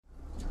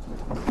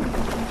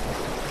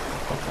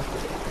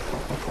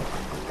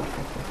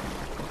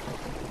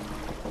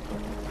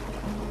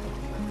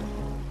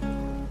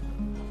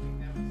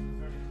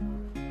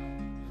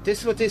This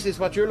is what this is.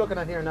 What you're looking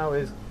at here now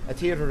is a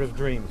theatre of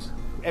dreams.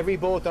 Every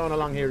boat down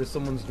along here is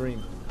someone's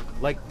dream.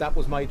 Like, that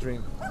was my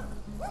dream.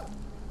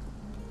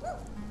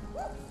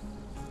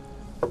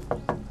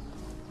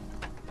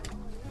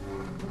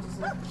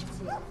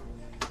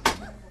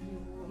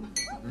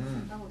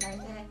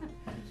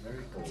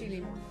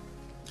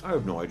 I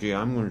have no idea.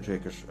 I'm going to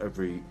take it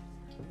every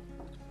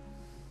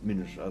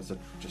minute as it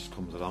just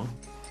comes along.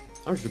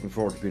 I'm just looking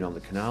forward to being on the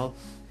canal,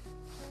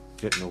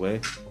 getting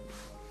away,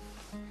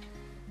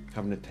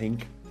 having a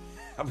think,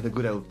 having a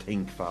good old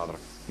think, Father,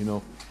 you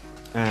know.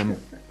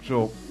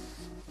 So,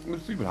 we'll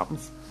see what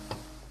happens.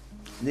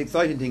 The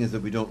exciting thing is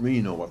that we don't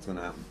really know what's going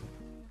to happen.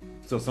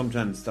 So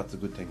sometimes that's a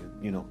good thing,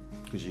 you know,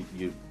 because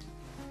you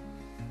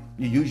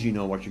usually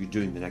know what you're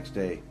doing the next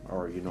day,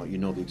 or you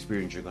know the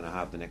experience you're going to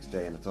have the next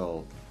day, and it's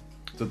all.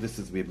 So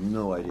we have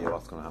no idea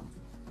what's going to happen.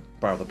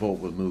 Bar the boat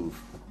will move,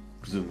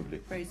 presumably.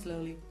 Very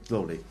slowly.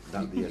 Slowly,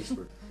 that'll be it.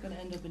 Going to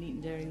end up in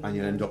Eatonderry. And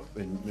you'll end up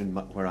in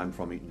where I'm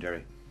from,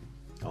 Eatonderry,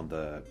 on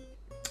the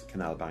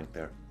canal bank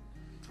there.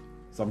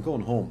 So I'm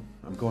going home.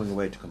 I'm going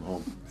away to come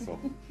home. So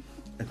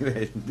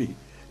anyway,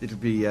 it'll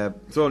be.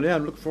 So yeah,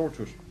 I'm looking forward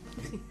to it.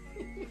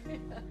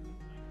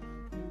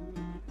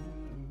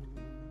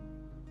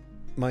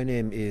 My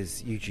name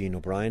is Eugene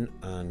O'Brien,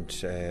 and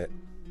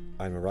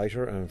I'm a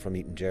writer, and I'm from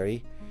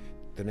Eatonderry.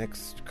 The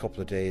next couple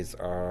of days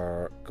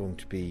are going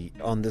to be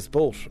on this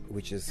boat,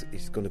 which is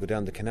going to go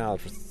down the canal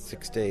for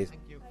 6 days.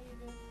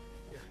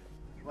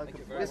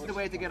 Welcome. This is the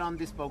way to get on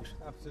this boat.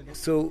 Absolutely.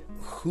 So,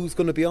 who's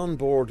going to be on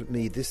board with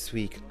me this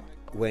week?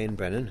 Wayne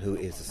Brennan, who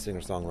is a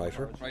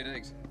singer-songwriter. Fried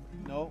eggs.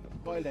 No,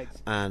 boiled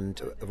eggs. And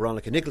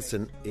Veronica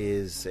Nicholson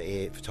is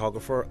a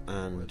photographer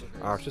and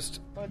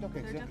artist. Boiled duck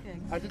eggs, yeah.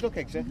 Are the duck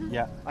eggs, yeah?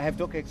 Yeah. I have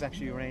duck eggs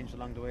actually arranged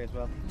along the way as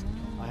well.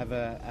 I have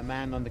a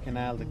man on the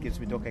canal that gives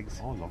me duck eggs.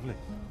 Oh, lovely.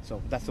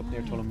 So that's up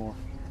near Tullamore.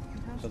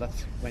 So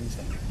that's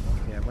Wednesday.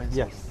 Yeah, Wednesday.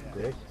 Yes,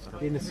 great.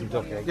 Innocent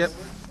duck eggs. Yep.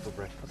 For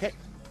breakfast. Okay.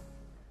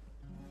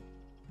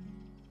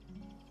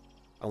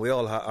 And we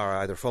all are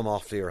either from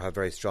Offaly or have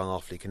very strong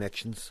Offaly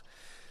connections.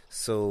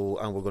 So,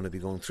 and we're going to be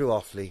going through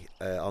Offaly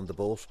on the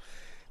boat,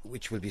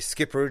 which will be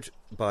skippered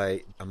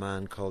by a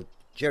man called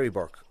Jerry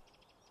Burke.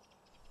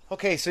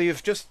 Okay, so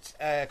you've just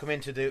come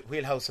into the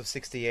wheelhouse of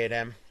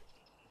 68M.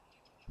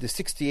 The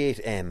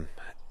 68M,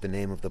 the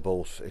name of the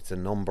boat, it's a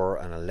number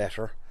and a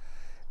letter.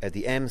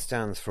 The M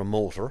stands for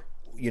motor.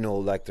 You know,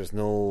 like there's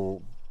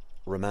no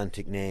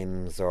romantic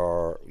names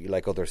or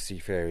like other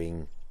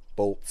seafaring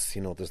boats.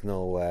 You know, there's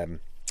no...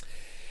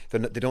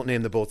 they don't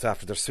name the boats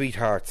after their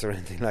sweethearts or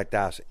anything like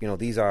that. You know,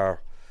 these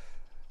are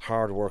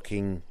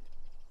hard-working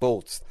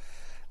boats.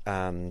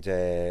 And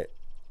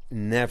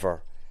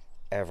never,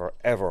 ever,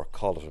 ever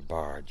call it a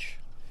barge.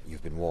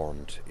 You've been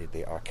warned.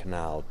 They are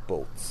canal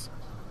boats.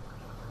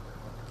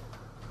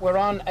 We're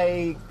on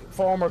a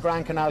former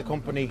Grand Canal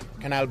Company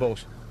canal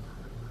boat.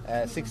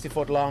 60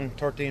 foot long,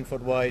 13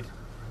 foot wide,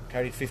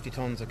 carried 50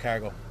 tonnes of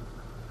cargo.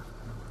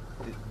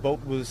 The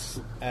boat was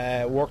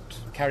worked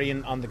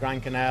carrying on the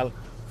Grand Canal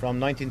from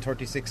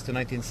 1936 to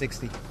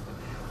 1960.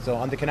 So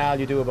on the canal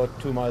you do about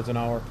 2 miles an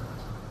hour.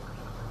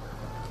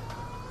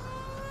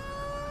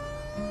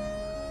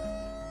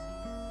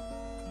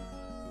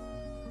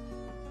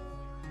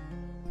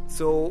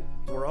 So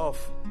we're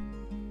off.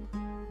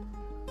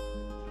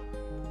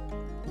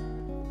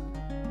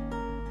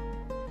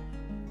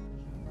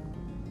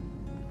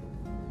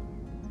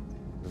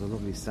 There's a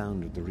lovely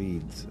sound of the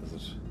reeds as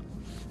it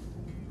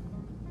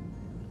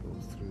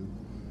goes through.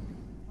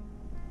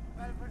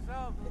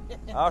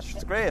 Ash,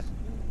 it's great.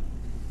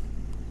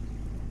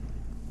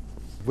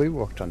 We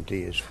worked on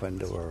these when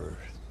they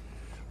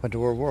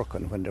were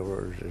working, when they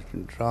were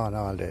drawn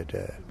all day.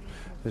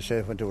 They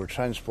say when they were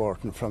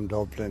transporting from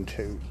Dublin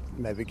to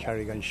maybe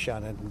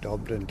Carrigan-Shannon,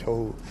 Dublin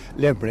to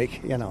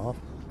Limerick, you know,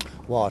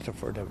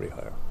 Waterford,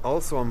 everywhere.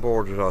 Also on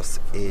board with us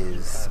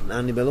is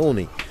Andy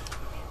Maloney.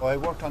 I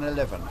worked on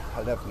 11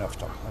 of them,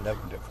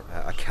 11 different.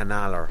 A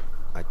canaler,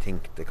 I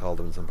think they call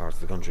them in some parts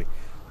of the country.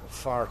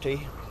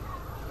 40M,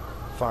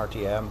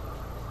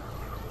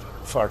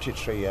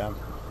 43M,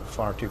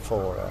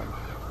 44M,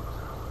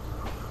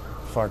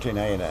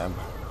 49M,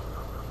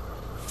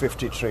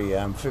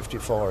 53M,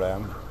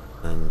 54M.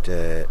 And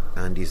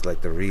Andy's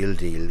like the real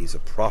deal. He's a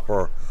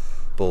proper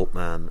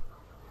boatman.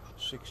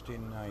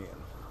 69,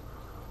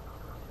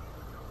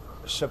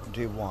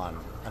 71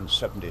 and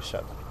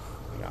 77,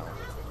 you know.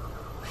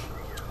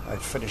 I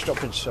finished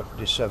up in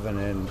 77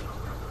 in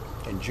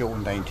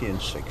June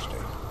 1960.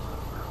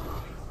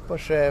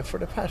 But for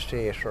the past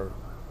 8 or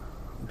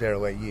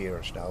thereaway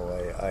years now,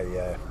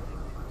 I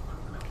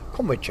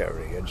come with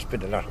Jerry and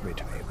spend a lot of my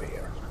time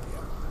here.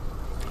 Yeah.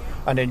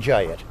 And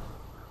enjoy it.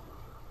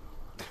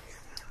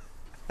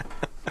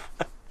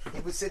 He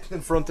was sitting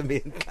in front of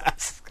me in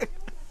class. I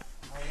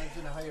was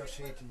in a higher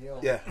seat than you.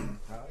 Yeah.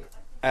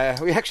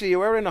 You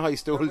were in a high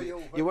stool.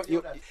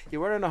 You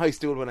were in a high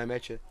stool when I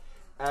met you.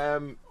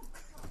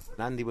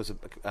 Andy was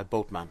a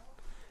boatman,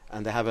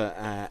 and they have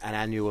an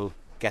annual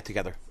get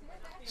together.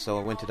 So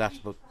I went to that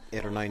about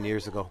 8 or 9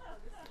 years ago,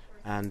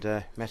 and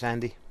met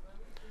Andy,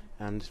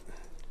 and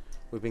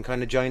We've been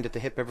kind of joined at the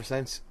hip ever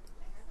since.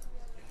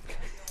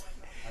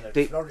 And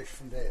it flourished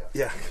from there.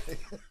 Yeah.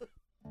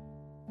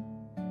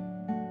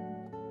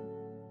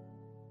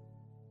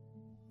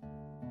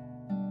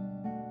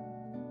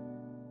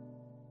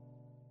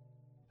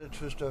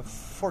 It was the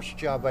first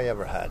job I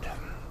ever had.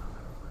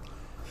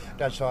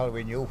 That's all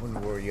we knew when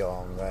we were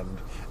young, and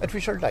it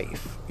was your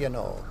life, you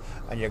know.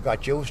 And you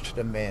got used to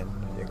the men,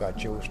 and you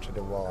got used to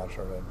the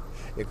water, and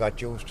you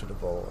got used to the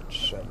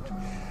boats,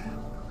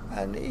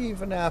 and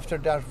even after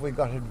that, we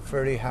got it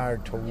very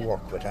hard to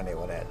work with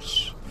anyone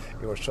else.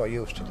 You were so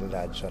used to the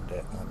lads on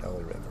the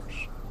old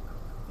rivers.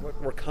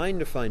 What we're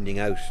kind of finding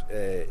out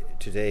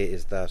today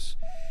is that,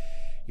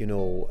 you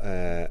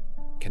know,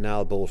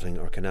 canal boating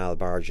or canal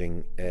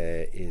barging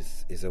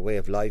is a way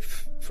of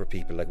life for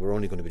people. Like, we're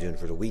only going to be doing it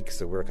for a week,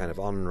 so we're kind of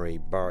honorary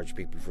barge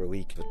people for a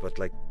week. But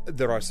like,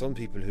 there are some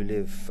people who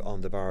live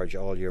on the barge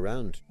all year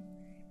round.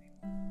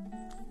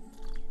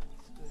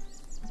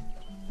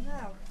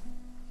 Now,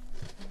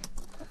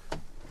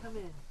 come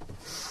in.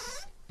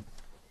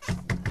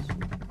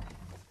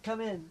 Come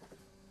in.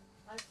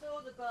 I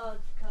saw the barge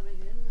coming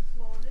in this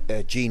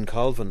morning. Jean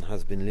Colvin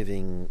has been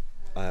living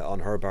on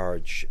her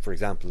barge, for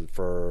example,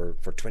 for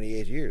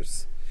 28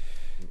 years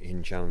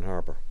in Shannon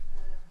Harbour.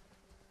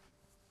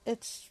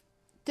 It's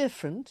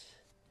different,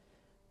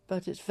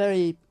 but it's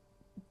very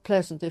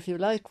pleasant if you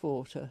like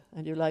water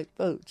and you like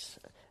boats.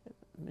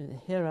 I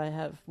mean, here I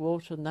have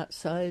water on that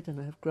side and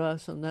I have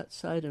grass on that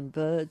side and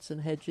birds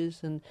and hedges,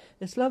 and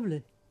it's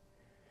lovely.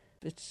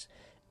 It's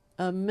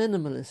a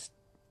minimalist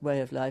way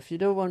of life. You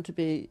don't want to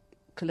be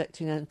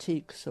collecting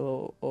antiques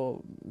or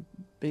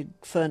big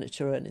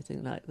furniture or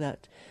anything like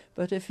that.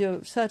 But if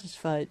you're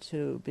satisfied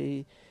to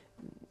be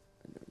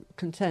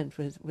content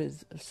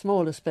with a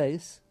smaller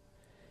space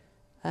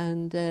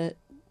and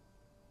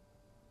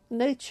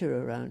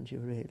nature around you,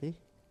 really,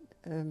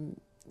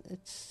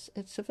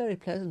 it's a very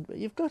pleasant. But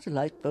you've got to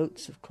like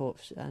boats, of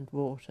course, and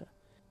water.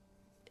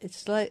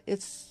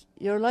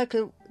 You're like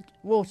a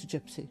water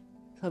gypsy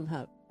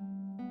somehow.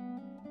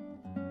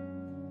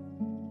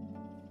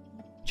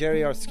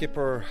 Jerry, our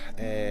skipper,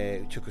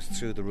 took us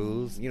through the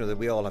rules. You know that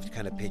we all have to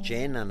kind of pitch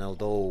in, and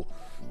although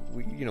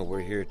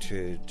we're here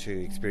to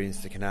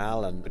experience the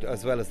canal, and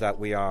as well as that,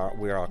 we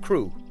are a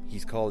crew.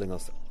 He's calling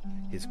us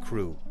his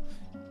crew,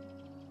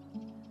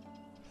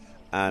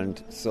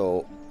 and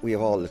so we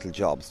have all little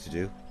jobs to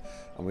do,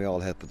 and we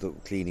all help with the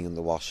cleaning and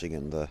the washing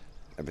and the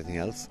everything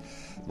else.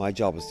 My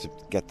job is to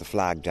get the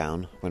flag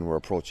down when we're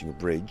approaching a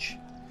bridge.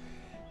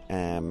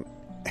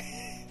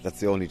 That's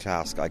the only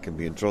task I can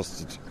be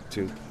entrusted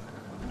to.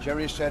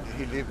 Jerry said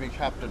he'd leave me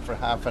captain for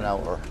half an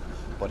hour,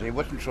 but he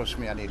wouldn't trust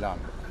me any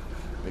longer,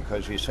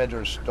 because he said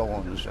there's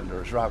stones and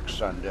there's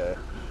rocks on the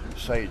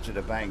sides of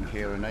the bank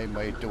here, and I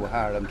might do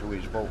harm to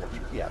his boat.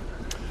 Yeah.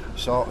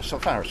 So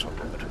far so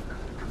good.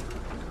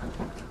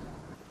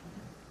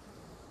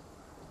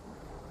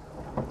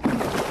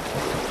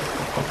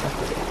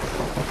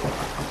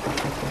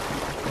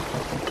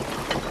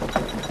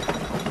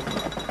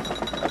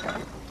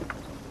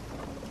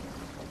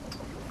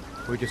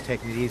 We're just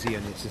taking it easy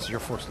on this. This is your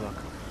first look.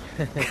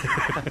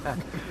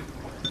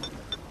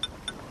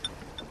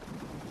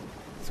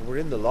 So we're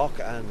in the lock,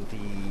 and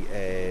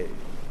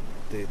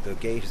the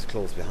gate is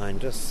closed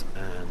behind us,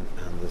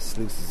 and the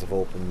sluices have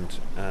opened,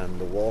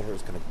 and the water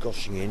is kind of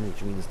gushing in,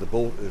 which means the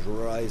boat is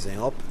rising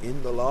up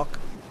in the lock.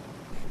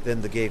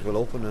 Then the gate will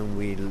open and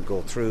we'll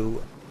go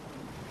through.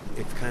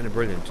 It's kind of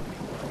brilliant.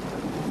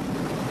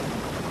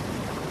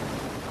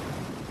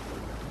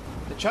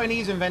 The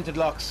Chinese invented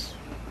locks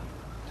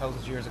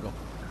thousands of years ago.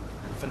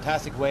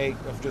 Fantastic way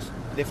of just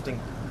lifting.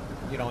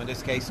 You know, in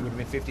this case it would have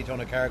been 50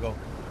 ton of cargo.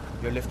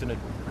 You're lifting it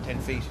 10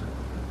 feet.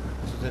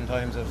 This was in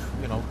times of,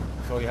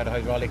 before you had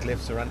hydraulic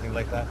lifts or anything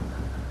like that.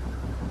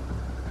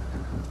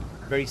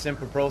 Very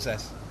simple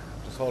process.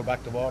 Just hold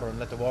back the water and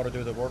let the water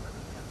do the work.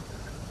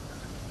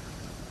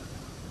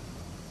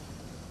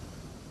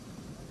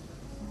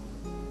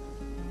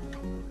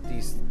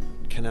 These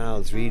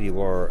canals really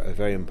were a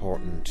very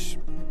important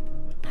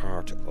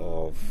part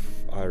of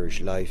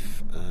Irish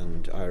life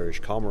and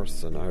Irish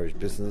commerce and Irish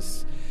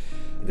business.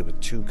 There were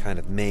two kind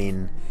of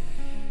main,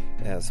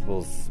 I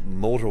suppose,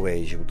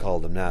 motorways you would call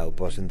them now,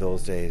 but in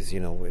those days,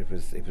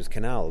 it was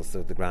canals,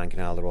 the Grand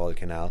Canal, the Royal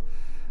Canal,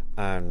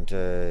 and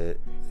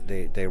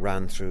they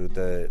ran through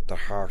the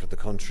heart of the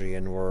country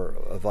and were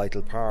a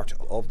vital part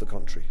of the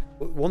country.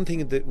 One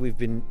thing that we've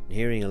been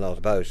hearing a lot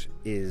about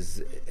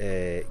is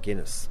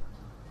Guinness.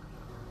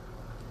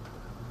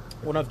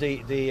 One of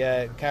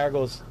the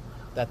cargoes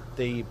that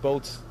the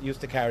boats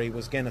used to carry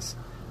was Guinness,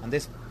 and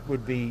this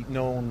would be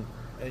known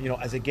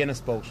as a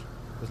Guinness boat.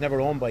 It was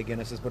never owned by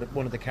Guinnesses, but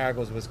one of the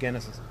cargoes was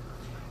Guinnesses.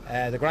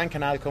 The Grand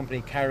Canal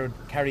Company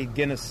carried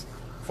Guinness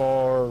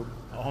for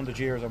 100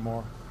 years or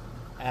more,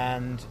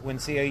 and when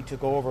CIE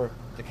took over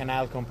the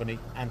Canal Company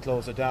and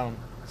closed it down,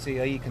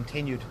 CIE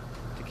continued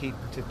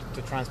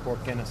to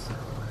transport Guinness.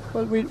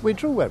 Well, we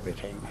drew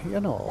everything,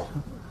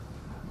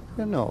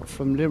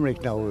 from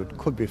Limerick now. It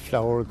could be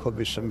flour, it could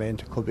be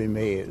cement, it could be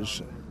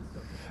maize.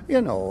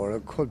 you know, or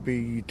it could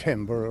be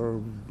timber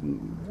or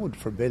wood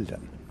for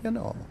building, you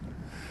know.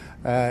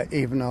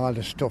 Even all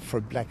the stuff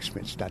for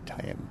blacksmiths that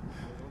time,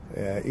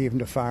 even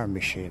the farm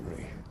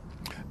machinery.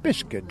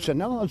 Biscuits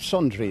and all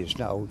sundries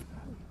now.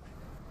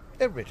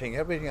 Everything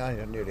I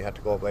nearly had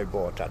to go by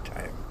boat that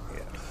time.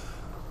 Yeah.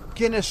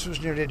 Guinness was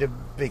nearly the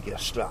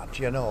biggest lot,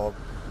 you know.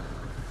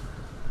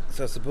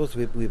 So I suppose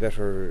we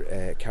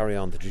better carry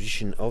on the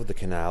tradition of the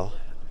canal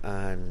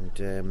and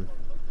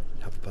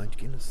have a pint of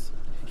Guinness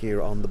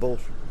here on the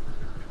boat.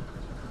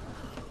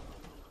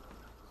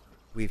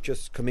 We've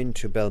just come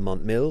into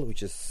Belmont Mill,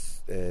 which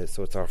is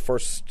so it's our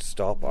first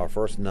stop, our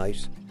first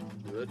night.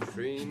 The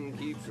train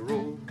keeps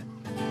rolling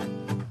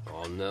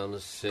on down to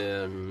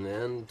San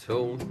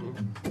Antone.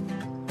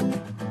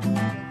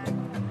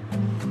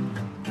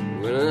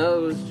 When I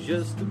was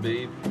just a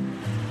baby,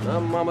 my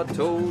mama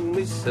told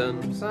me,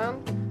 son,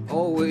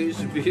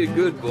 always be a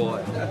good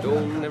boy.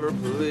 Don't never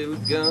play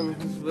with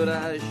guns, but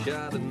I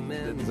shot a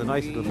man. There's a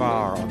nice little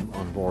bar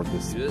on board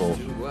this boat.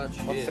 What's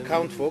the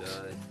count,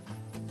 folks?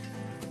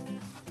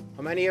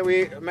 How many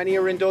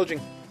are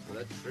indulging?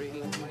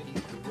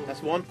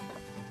 That's one.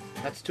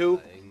 That's two.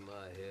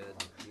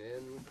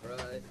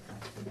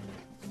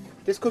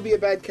 This could be a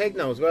bad keg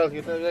now as well.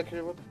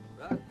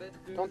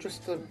 Don't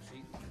just.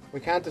 We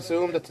can't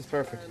assume that it's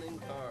perfect.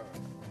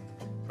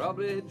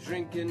 Probably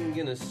drinking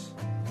Guinness,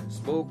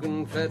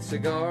 smoking fat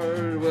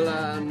cigars. Well,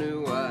 I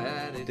knew I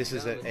had it. This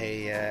is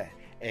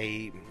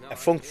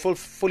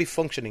fully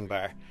functioning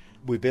bar.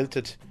 We built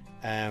it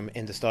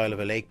in the style of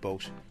a lake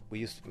boat.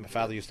 My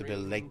father used to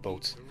build lake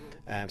boats,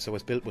 so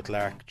it's built with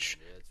large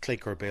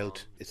clicker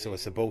built. So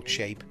it's a boat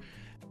shape,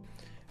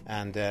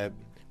 and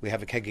we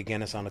have a keg of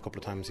Guinness on a couple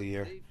of times a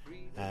year.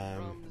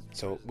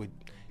 So we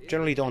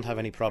generally don't have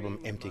any problem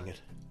emptying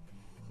it.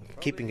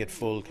 Keeping it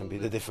full can be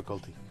the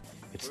difficulty.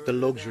 It's the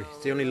luxury.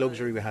 It's the only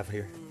luxury we have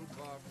here.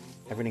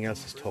 Everything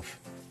else is tough.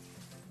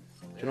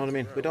 Do you know what I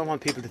mean? We don't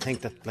want people to think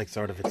that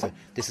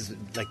this is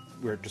like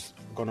we're just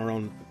going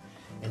around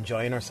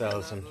enjoying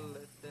ourselves and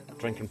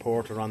drinking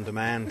porter on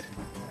demand.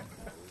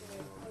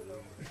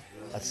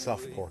 That's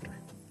soft porter.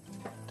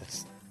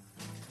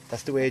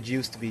 That's the way it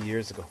used to be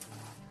years ago.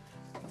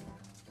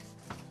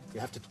 You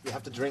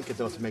have to drink it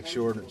though to make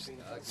sure.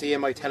 See,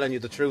 am I telling you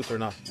the truth or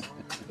not?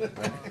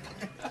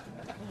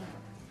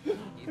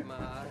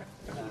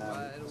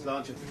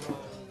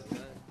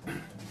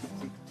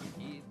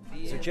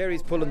 So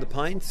Jerry's pulling the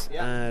pints,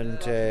 and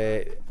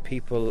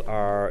people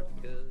are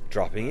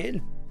dropping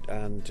in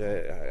and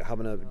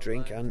having a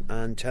drink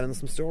and telling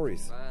some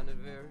stories. I have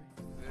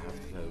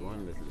to tell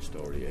one little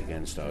story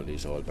against all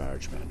these old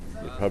bargemen.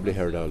 You've probably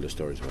heard all the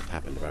stories about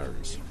Pap and the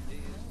Barons.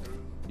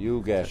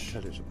 You get...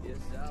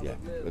 Yeah.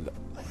 Well,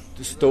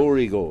 the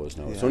story goes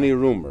now, it's only a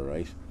rumour,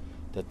 right,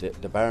 that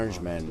the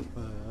bargemen...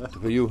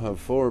 You have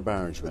 4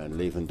 bargemen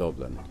leaving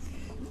Dublin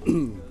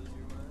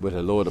with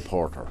a load of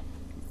porter,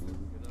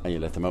 and you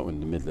let them out in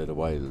the middle of the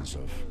wilds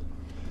of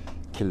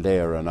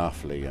Kildare and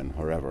Offaly and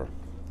wherever,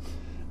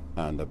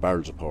 and the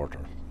barrels of porter,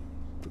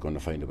 they're going to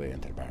find a way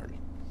into the barrel.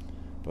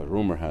 But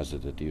rumour has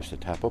it that they used to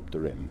tap up the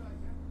rim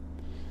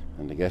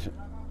and they get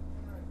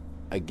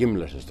a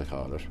gimlet, as they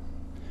call it,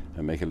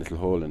 and make a little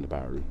hole in the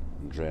barrel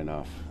and drain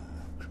off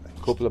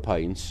a couple of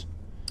pints,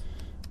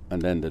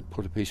 and then they'd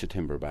put a piece of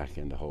timber back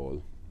in the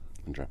hole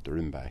and drop the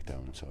rim back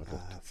down. So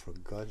for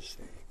God's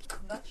sake.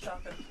 That's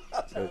shocking.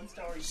 That's how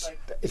stories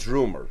like that. It's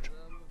rumoured.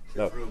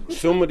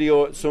 Some of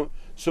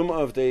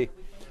the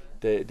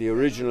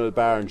original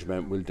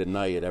bargemen will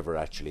deny it ever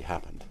actually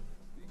happened.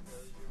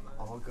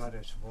 Oh God,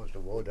 I suppose the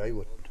would. I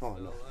wouldn't. Oh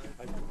no.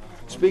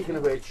 Speaking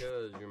of which,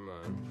 Because you're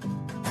mine.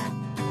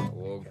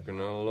 Walking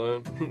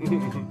alone.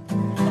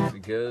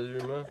 Because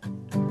you're mine.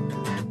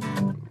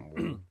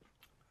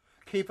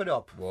 Keep it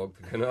up. Walk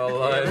the canal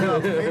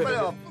line. Keep it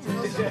up.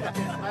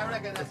 I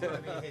reckon that's going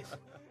to be a hit.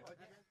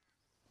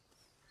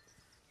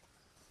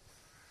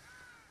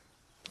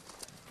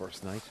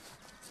 First night.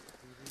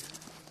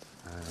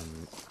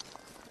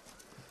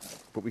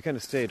 But we kind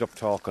of stayed up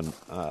talking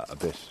a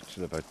bit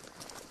till about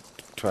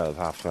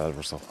half 12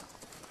 or so.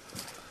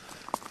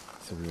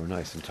 So we were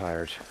nice and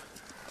tired.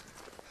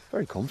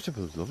 Very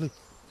comfortable, it was lovely.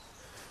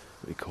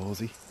 Very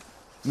cosy.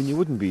 I mean, you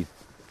wouldn't be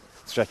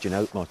stretching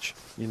out much,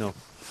 you know.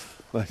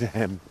 But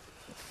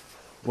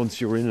once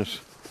you were in it,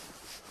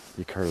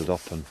 you curled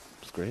up and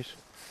it was great.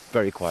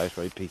 Very quiet,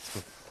 very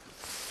peaceful.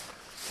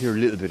 Hear a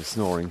little bit of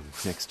snoring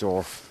next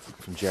door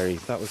from Jerry.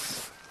 It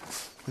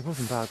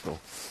wasn't bad though.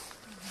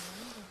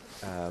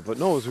 But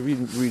no, it was a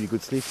really, really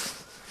good sleep.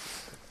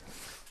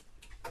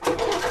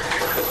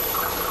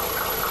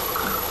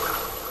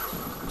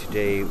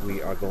 Today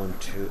we are going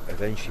to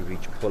eventually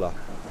reach Pulla,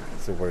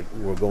 so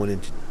we're going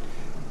into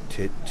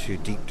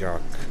deep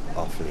dark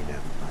Offaly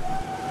now.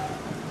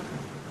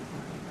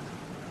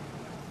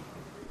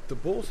 The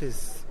boat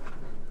is,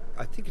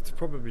 I think it's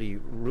probably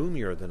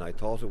roomier than I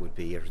thought it would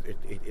be.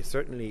 It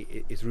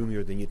certainly is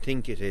roomier than you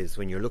think it is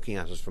when you're looking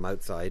at it from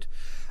outside,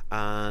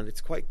 and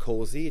it's quite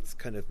cosy. It's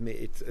kind of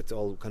it's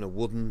all kind of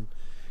wooden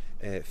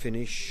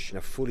finish, and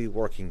a fully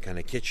working kind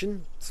of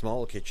kitchen,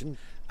 small kitchen,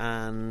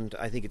 and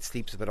I think it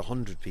sleeps about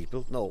 100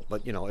 people. No,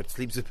 but it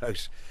sleeps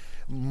about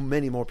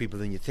many more people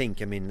than you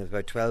think. I mean, there's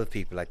about 12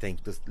 people, I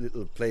think. There's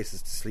little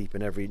places to sleep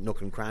in every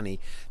nook and cranny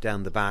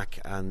down the back,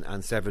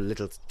 and several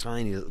little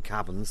tiny little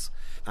cabins,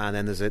 and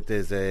then there's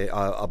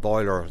a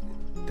boiler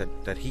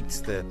that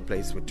heats the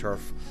place with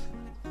turf.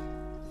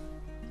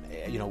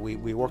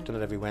 We worked on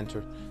it every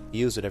winter,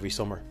 used it every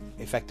summer,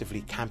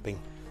 effectively camping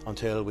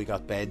until we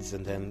got beds,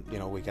 and then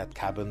we got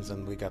cabins,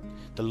 and we got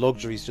the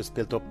luxuries just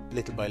built up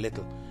little by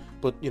little.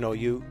 But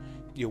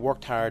you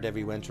worked hard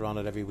every winter on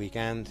it, every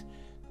weekend.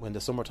 When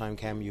the summertime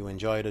came, you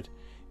enjoyed it.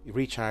 You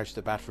recharged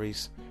the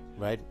batteries,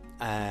 right,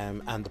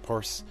 and the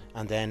purse,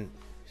 and then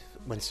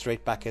went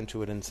straight back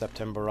into it in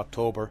September,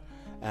 October,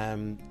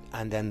 and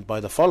then by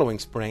the following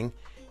spring,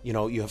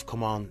 you have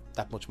come on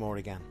that much more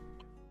again.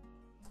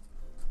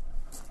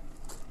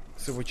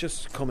 So we're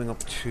just coming up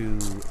to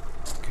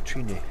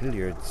Katrina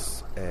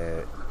Hilliard's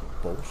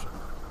boat.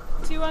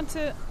 Do you want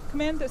to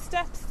come in? The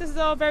steps, this is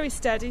all very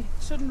steady,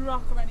 shouldn't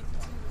rock or anything.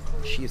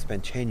 She has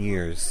spent 10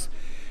 years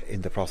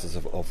in the process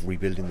of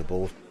rebuilding the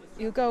boat.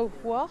 You go,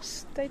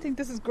 what? They think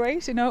this is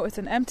great, it's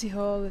an empty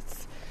hull,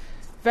 it's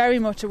very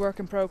much a work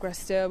in progress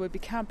still. We'll be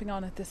camping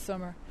on it this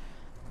summer.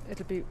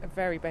 It'll be a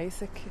very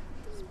basic,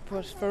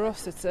 but for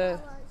us it's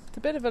a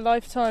bit of a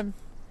lifetime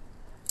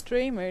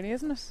dream, really,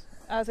 isn't it?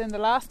 As in the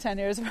last 10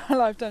 years of our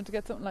lifetime to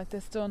get something like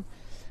this done.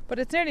 But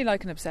it's nearly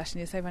like an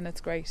obsession, you say, when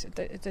it's great.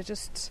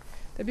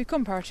 They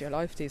become part of your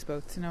life, these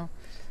boats, and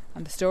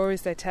the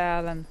stories they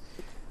tell, and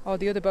all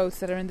the other boats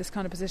that are in this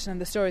kind of position,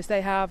 and the stories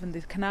they have, and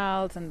the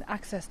canals, and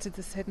access to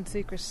this hidden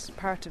secret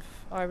part of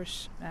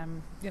Irish,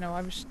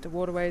 the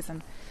waterways,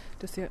 and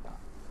just the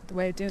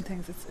way of doing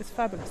things. It's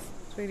fabulous.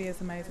 It really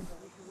is amazing.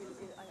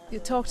 You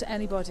talk to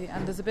anybody,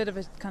 and there's a bit of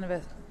a kind of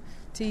a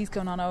tease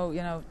going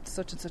on.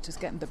 Such and such is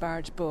getting the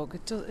barge bug.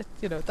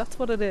 That's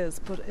what it is.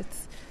 But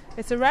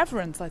it's a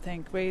reverence, I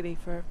think, really,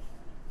 for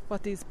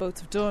what these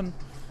boats have done,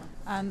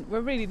 and we're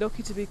really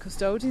lucky to be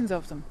custodians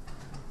of them.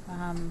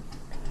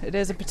 It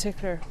is a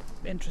particular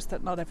interest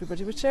that not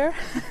everybody would share.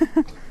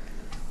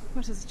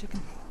 What is a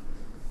chicken?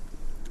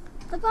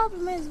 The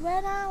problem is,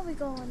 when are we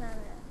going on it?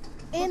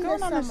 We're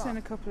going on it in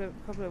a couple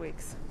of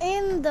weeks.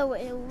 When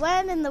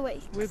in the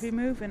week? We'll be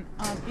moving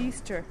on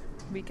Easter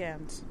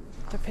weekend.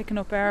 They're picking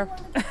up our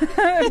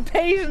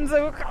impatience.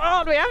 Oh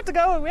God, we have to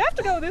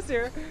go this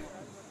year.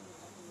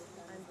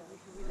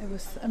 It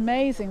was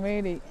amazing,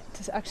 really,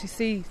 to actually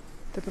see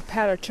the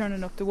propeller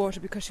churning up the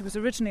water, because she was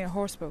originally a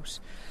horseboat.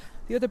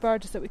 The other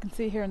barges that we can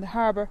see here in the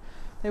harbour,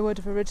 they would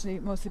have originally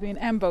mostly been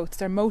M-boats,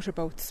 they're motor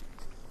boats.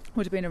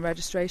 Would have been a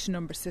registration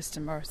number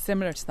system or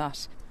similar to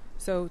that.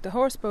 So the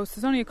horse boats,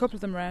 there's only a couple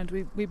of them around.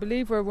 We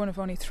believe we're one of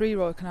only 3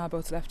 Royal Canal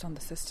boats left on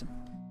the system.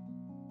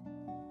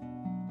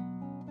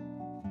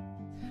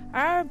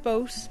 Our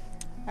boat,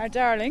 our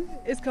darling,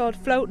 is called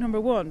Float Number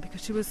 1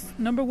 because she was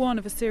number 1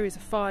 of a series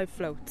of 5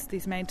 floats,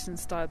 these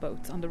maintenance style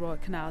boats on the Royal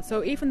Canal.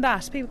 So even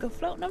that, people go,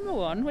 Float Number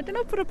 1, would they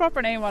not put a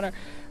proper name on her?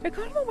 I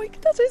go, oh my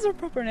God, that is her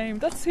proper name.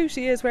 That's who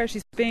she is, where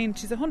she's been.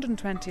 She's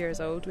 120 years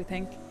old, we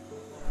think.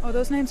 Oh,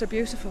 those names are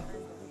beautiful.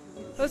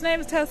 Those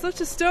names tell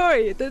such a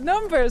story. The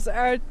numbers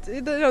are,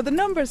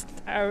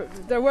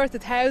 they're worth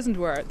 1,000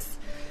 words,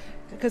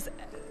 because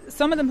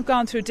some of them have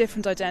gone through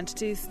different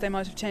identities. They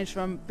might have changed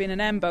from being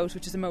an M-boat,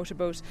 which is a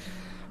motorboat,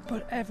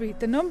 but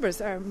the numbers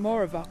are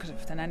more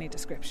evocative than any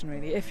description,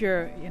 really. If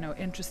you're,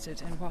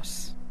 interested in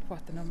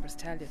what the numbers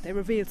tell you, they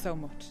reveal so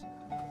much.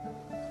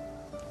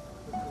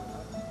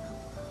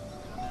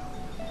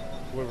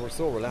 Well, we're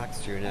so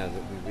relaxed here now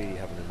that we really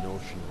haven't a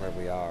notion where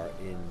we are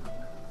in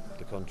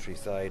the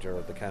countryside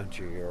or the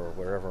county or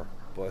wherever.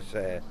 But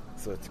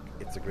so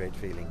it's a great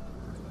feeling.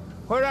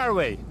 Where are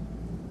we?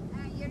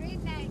 You're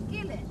in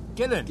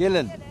Gillen.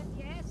 Gillen.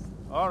 Yes.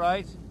 All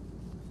right.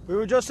 We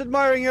were just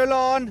admiring your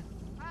lawn.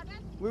 Pardon?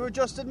 We were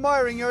just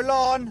admiring your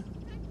lawn.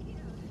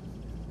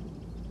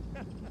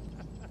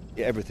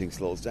 Yeah, everything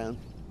slows down.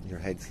 Your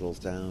head slows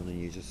down, and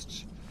you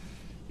just...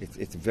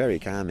 It's very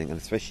calming, and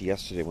especially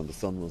yesterday when the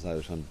sun was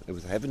out, and it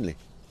was heavenly.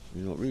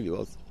 It really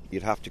was.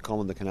 You'd have to come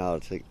on the canal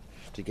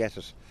to get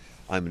it.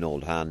 I'm an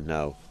old hand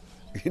now.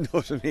 You know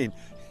what I mean?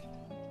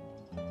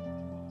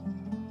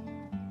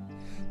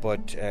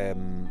 But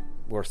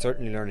we're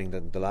certainly learning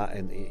that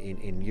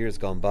in years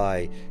gone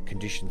by,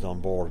 conditions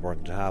on board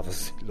weren't half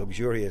as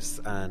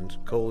luxurious and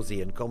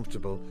cosy and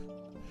comfortable.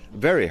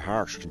 Very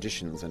harsh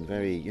conditions and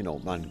very,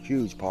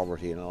 huge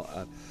poverty and all.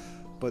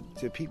 But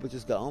people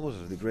just got on with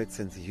it with a great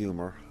sense of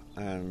humour,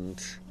 and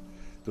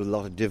there was a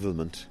lot of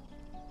devilment,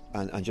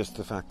 and just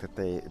the fact that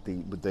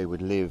they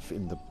would live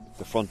in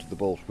the front of the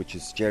boat, which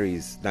is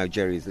Jerry's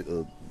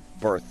little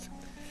berth,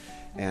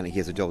 and he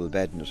has a double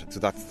bed in it. So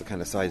that's the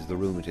kind of size of the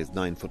room it is,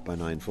 9 foot by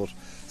 9 foot.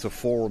 So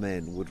 4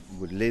 men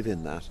would live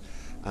in that,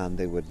 and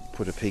they would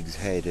put a pig's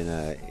head in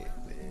a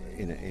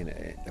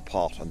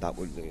pot, and that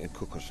would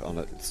cook it on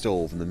a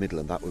stove in the middle,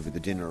 and that would be the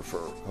dinner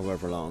for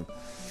however long.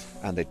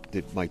 And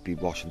they might be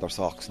washing their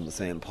socks in the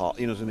same pot.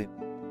 You know what I mean?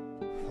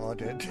 Oh,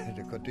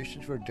 the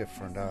conditions were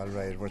different, all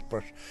right.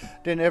 But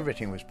then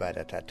everything was bad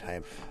at that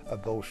time. A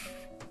boat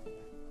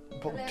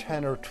about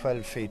 10 or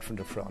 12 feet from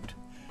the front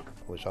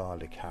was all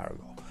the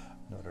cargo.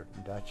 Other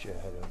than that, you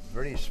had a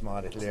very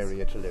small little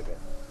area to live in.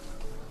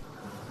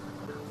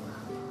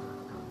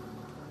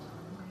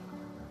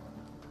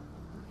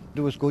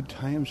 There was good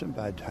times and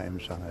bad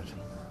times on it.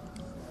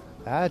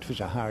 It was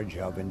a hard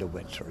job in the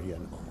winter, you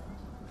know.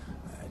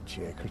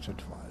 Jakers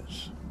it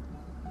was.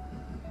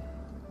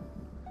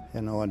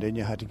 You know, and then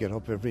you had to get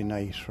up every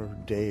night or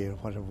day or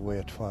whatever way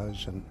it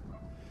was and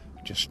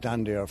just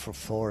stand there for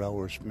 4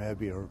 hours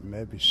maybe, or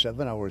maybe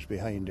 7 hours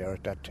behind there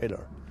at that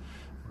tiller.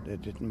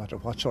 It didn't matter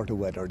what sort of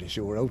weather it is,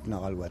 you were out in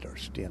all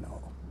weathers, you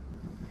know.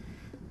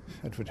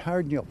 It would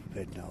harden you up a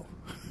bit now.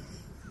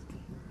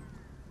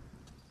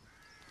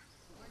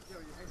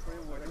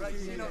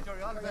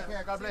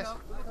 God bless.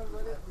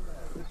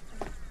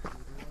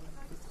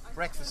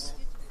 Breakfast.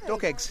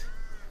 Duck eggs.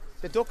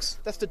 The ducks.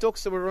 That's the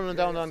ducks that were running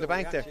down on the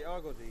bank there.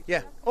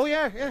 Yeah. Oh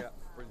yeah.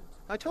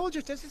 I told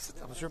you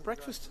that was your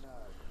breakfast.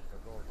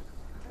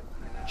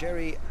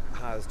 Jerry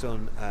has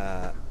done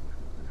a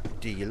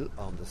deal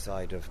on the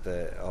side of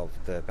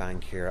the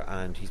bank here,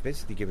 and he's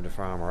basically given the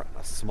farmer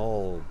a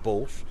small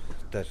boat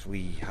that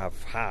we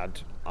have had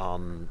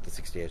on the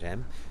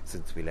 68M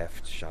since we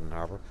left Shannon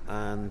Harbour,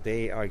 and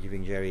they are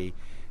giving Jerry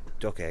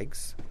duck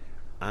eggs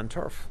and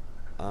turf,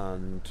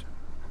 and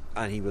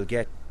he will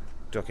get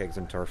duck eggs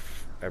and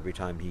turf every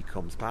time he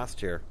comes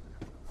past here.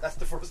 That's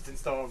the first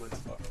instalment.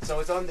 So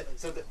it's on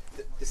the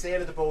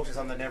sale of the boat is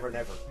on the Never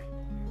Never.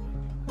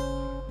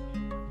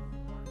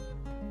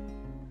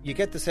 You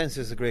get the sense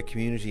there's a great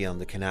community on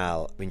the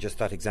canal. I mean, just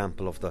that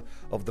example of the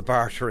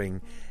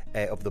bartering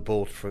of the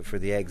boat for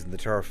the eggs and the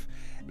turf.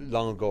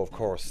 Long ago, of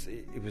course,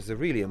 it was a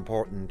really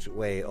important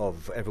way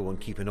of everyone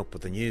keeping up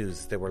with the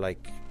news. They were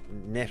like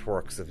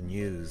networks of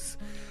news,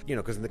 you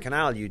know, because in the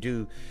canal you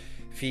do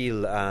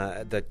feel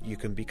that you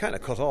can be kind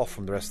of cut off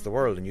from the rest of the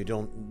world, and you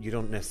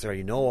don't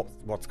necessarily know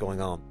what's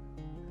going on.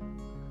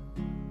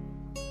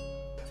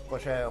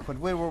 But when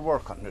we were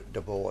working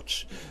the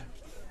boats,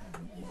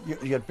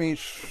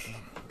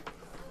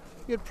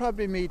 you'd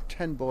probably meet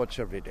 10 boats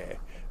every day,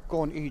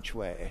 going each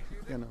way,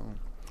 you know.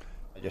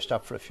 You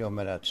stop for a few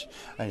minutes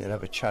and you'd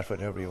have a chat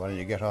with everyone, and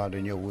you get all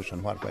the news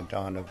and what went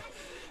on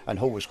and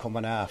who was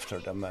coming after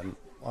them and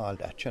all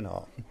that, you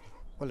know.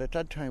 Well, at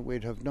that time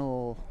we'd have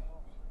no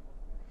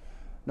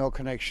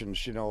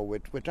connections, you know,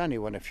 with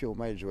anyone a few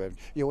miles away.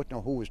 You wouldn't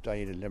know who was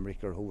dying in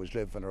Limerick or who was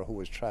living or who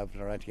was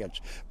travelling or anything else.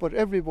 But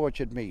every boat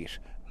you'd meet,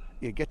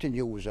 you'd get the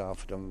news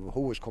off them,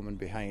 who was coming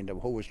behind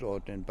them, who was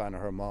loading in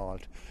Banagher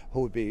Malt,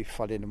 who would be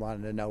following them on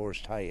in an hour's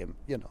time,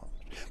 you know.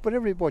 But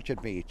every boat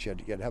you'd meet,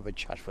 you'd have a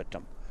chat with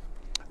them.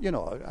 You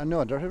know, I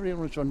know that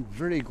everyone was on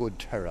very good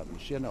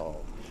terms, you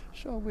know.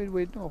 So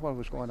we'd know what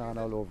was going on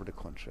all over the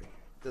country.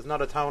 There's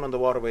not a town on the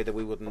waterway that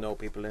we wouldn't know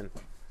people in,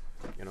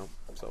 you know.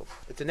 So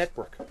it's a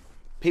network.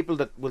 People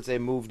that will say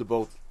move the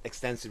boat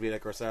extensively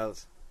like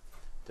ourselves,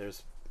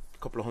 there's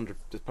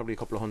probably a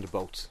couple of hundred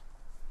boats.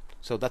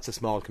 So that's a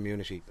small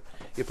community.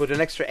 You put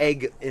an extra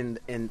egg in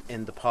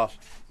the pot.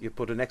 You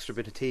put an extra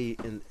bit of tea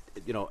in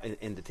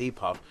the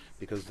teapot,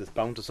 because there's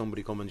bound to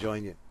somebody come and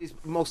join you. It's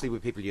mostly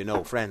with people you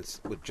know, friends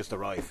would just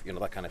arrive, you know,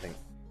 that kind of thing.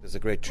 There's a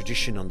great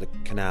tradition on the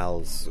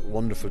canals,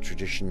 wonderful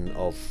tradition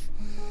of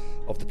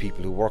the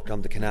people who work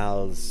on the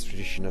canals,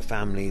 tradition of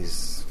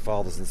families,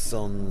 fathers and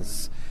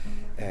sons,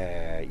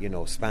 you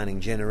know,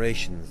 spanning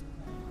generations.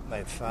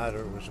 My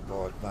father was a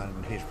boatman,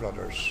 and his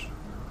brothers.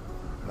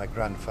 My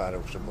grandfather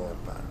was a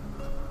boatman.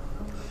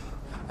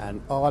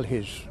 And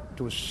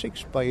there was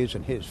 6 boys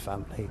in his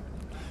family,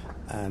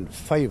 and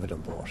 5 of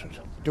them boated.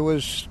 There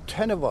was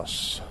 10 of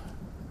us.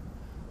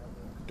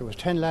 There was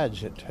 10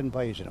 lads, 10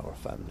 boys in our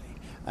family,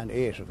 and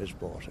 8 of us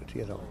boated,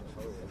 you know.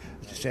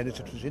 They said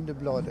it was in the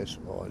blood, I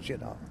suppose, you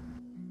know.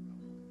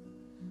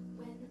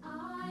 When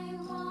I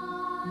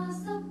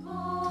was a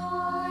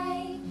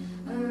boy,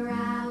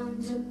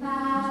 around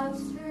about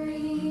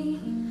 3,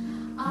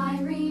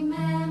 I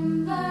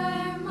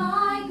remember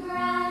my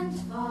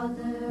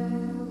grandfather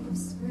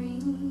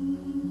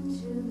whispering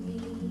to me.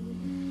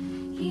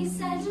 He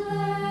said,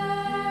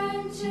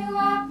 learn to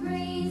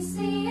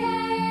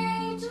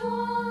appreciate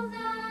all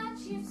that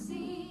you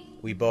see.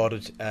 We bought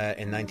it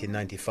in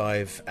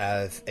 1995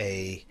 as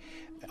a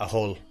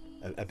hull,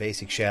 a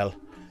basic shell,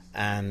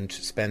 and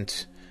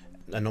spent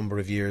a number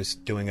of years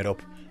doing it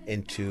up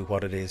into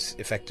what it is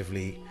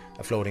effectively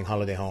a floating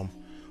holiday home,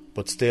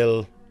 but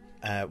still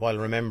while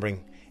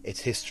remembering its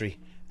history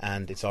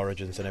and its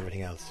origins and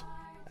everything else.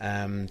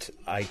 And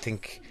I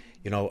think,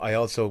 you know, I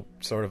also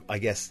sort of, I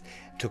guess,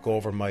 took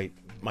over my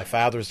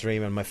father's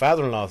dream and my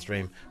father-in-law's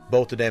dream.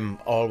 Both of them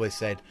always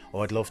said,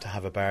 oh, I'd love to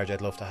have a barge.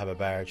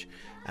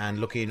 And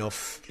lucky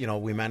enough, you know,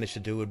 we managed to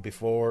do it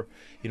before,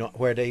 you know,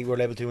 where they were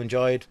able to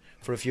enjoy it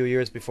for a few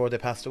years before they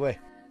passed away.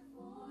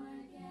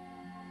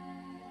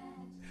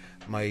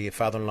 My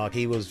father-in-law,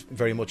 he was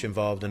very much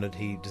involved in it.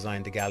 He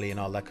designed the galley and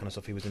all that kind of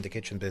stuff. He was in the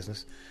kitchen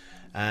business.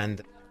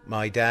 And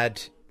my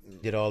dad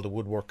did all the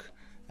woodwork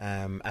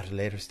at a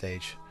later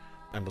stage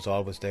and was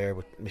always there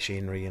with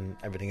machinery and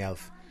everything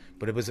else.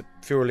 But it was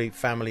purely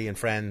family and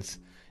friends.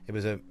 It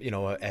was a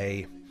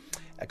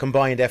a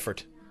combined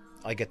effort.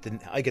 I get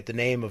the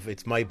name of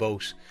it's my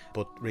boat,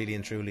 but really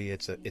and truly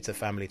it's a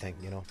family thing,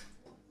 you know.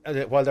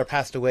 And while they're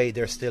passed away,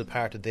 they're still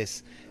part of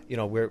this, you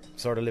know. We're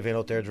sort of living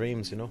out their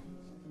dreams, you know.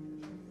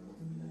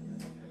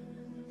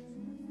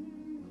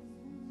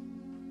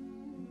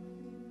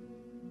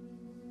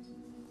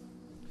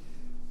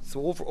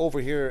 So over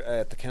here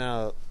at the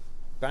canal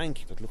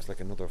bank, it looks like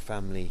another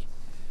family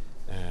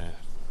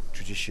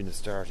tradition is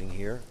starting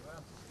here.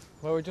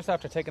 Well, we're just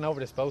after taking over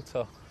this boat,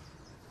 so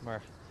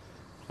we're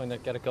trying to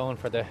get it going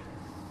for the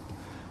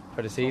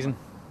season.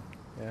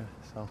 Yeah,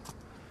 so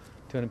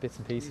doing bits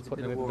and pieces,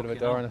 putting a little bit of a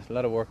door on it. A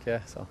lot of work,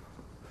 yeah. So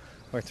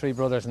we're 3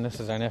 brothers, and this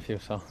is our nephew.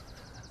 So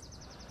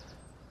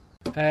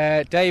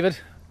David,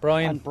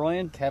 Brian, and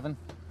Brian, Kevin,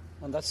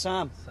 and that's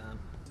Sam.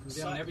 You'll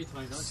be on every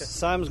time, don't you?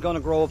 Sam's going to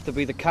grow up to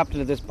be the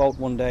captain of this boat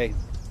one day.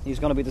 He's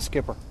going to be the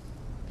skipper.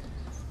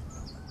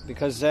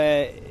 Because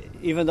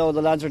even though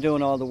the lads are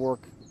doing all the work,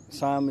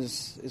 Sam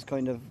is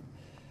kind of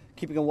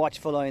keeping a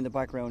watchful eye in the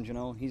background, you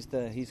know. He's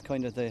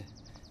kind of the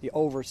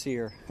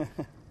overseer.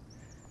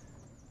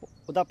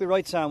 Would that be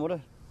right, Sam, would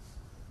it?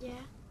 Yeah.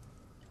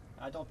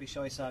 Don't be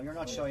shy, Sam. You're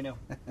not shy now.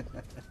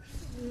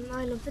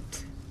 I love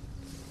it.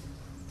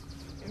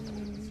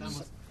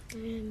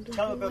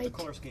 Tell me about the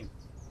colour scheme.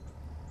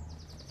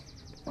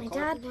 My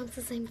dad wants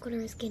the same colour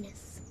as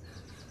Guinness.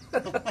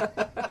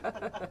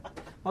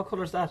 What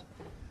colour is that?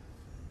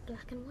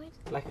 Black and white.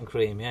 Black and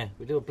cream, yeah.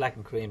 We do a black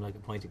and cream like a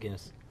pint of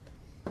Guinness.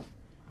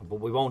 But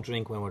we won't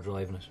drink when we're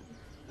driving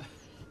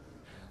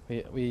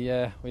We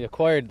it.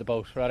 acquired the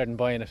boat rather than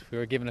buying it. We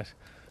were given it,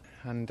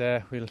 and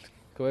we'll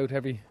go out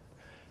every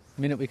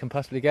minute we can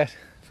possibly get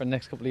for the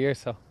next couple of years.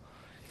 So,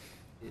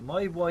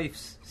 my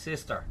wife's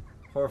sister,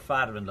 her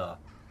father-in-law,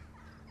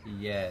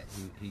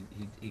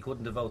 he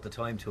couldn't devote the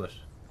time to it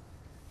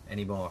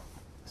anymore.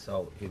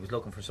 So he was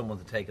looking for someone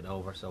to take it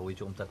over. So we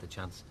jumped at the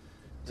chance.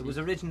 It was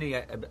originally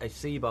a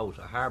sea boat,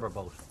 a harbour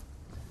boat,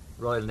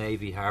 Royal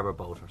Navy harbour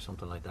boat or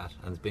something like that,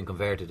 and it's been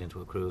converted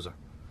into a cruiser.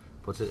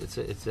 But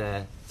it's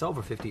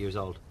over 50 years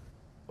old.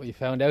 We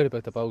found out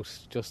about the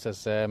boat just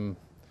as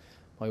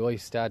my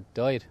wife's dad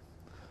died,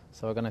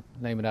 so we're going to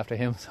name it after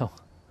him. So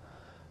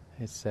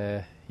it's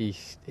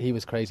he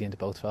was crazy into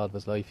boats for all of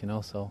his life, you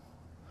know. So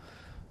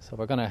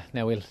we're gonna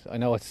now. I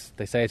know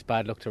they say it's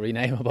bad luck to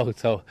rename a boat,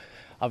 so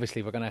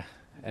obviously we're gonna.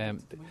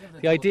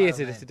 The idea is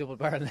it's a double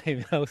barrel name,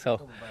 you know.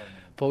 So,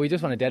 but we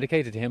just want to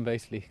dedicate it to him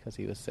basically because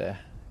he was,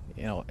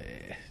 you know,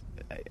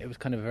 it was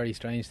kind of a very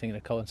strange thing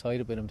that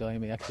coincided with him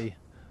dying. We actually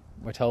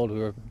were told we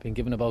were being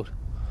given a boat.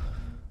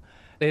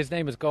 His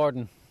name was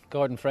Gordon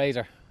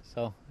Fraser,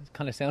 so it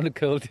kind of sounded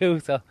cool too.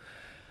 So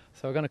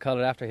we're going to call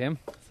it after him.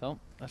 So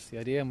that's the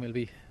idea, and we'll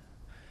be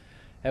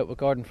out with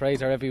Gordon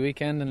Fraser every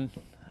weekend and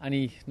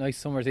any nice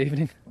summer's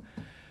evening.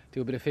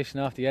 Do a bit of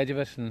fishing off the edge of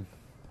it and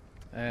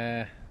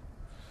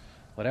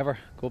whatever.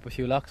 Go up a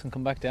few locks and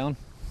come back down.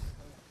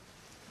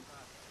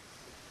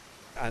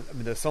 And I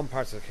mean, there's some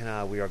parts of the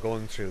canal we are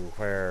going through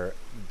where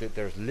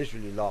there's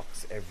literally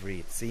locks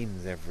every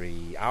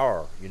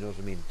hour, you know what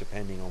I mean,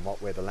 depending on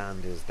what way the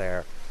land is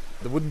there.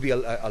 There wouldn't be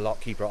a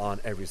lock keeper on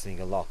every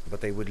single lock,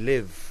 but they would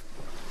live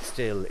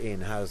still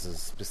in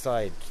houses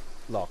beside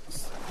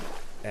locks,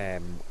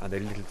 and a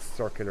little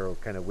circular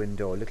kind of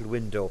window, a little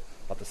window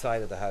at the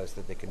side of the house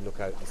that they can look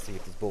out and see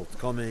if there's boats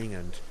coming,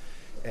 and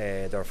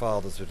their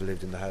fathers would have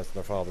lived in the house,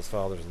 their fathers'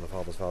 fathers and their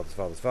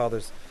fathers'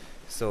 fathers.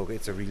 So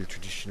it's a real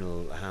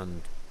traditional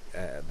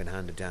been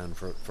handed down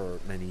for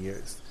many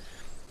years.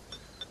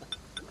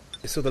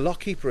 So the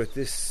lock keeper at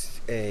this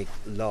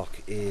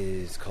lock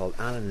is called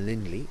Alan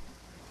Lindley.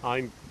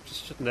 I'm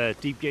just sitting the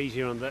deep gate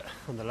here on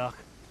the lock.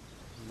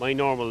 My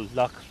normal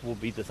lock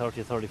would be the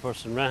 30th,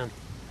 31st in Ran.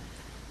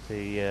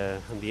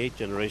 I'm the 8th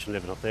generation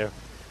living up there.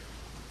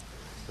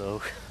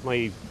 So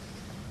my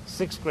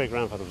 6th great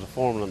grandfather was a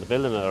foreman on the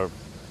building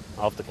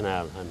of the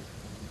canal, and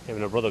him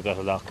and her brother got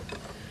a lock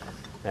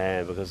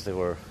because they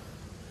were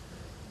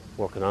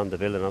working on the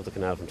building of the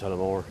canal from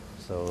Tullamore.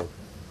 So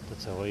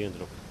that's how I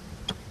ended up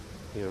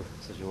here,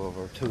 since you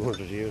over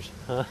 200 years.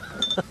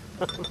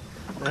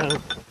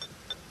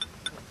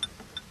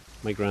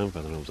 My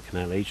grandfather was a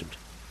canal agent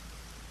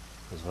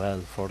as well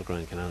for the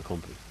Grand Canal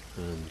Company,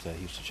 and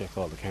he used to check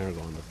all the cargo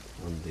on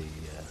the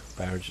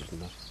barges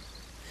and that.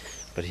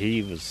 But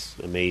he was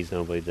amazed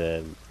now by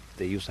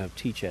they used to have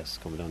tea chests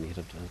coming down. He'd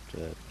have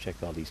to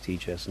check all these tea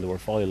chests, and they were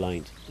foil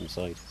lined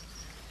inside.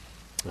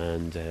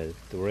 And the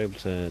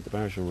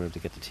bargemen were able to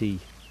get the tea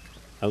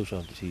out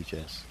of the tea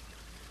chests.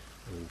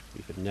 And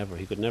he could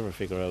never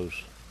figure out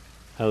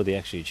how they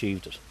actually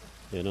achieved it.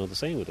 You know, the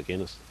same with the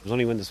Guinness. It was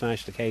only when they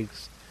smashed the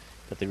kegs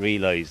that they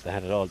realised they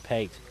had it all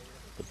pegged.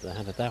 But they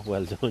had it that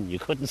well done, you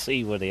couldn't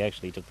see where they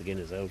actually took the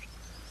Guinness out.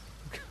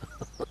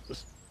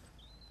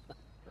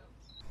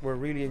 We're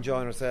really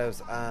enjoying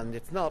ourselves, and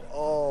it's not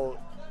all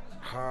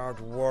hard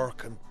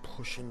work and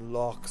pushing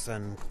locks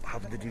and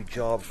having to do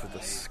jobs for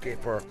the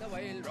skipper.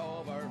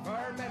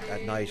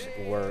 At night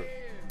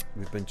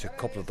we've been to a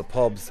couple of the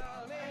pubs.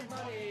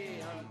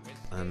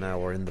 and now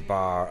we're in the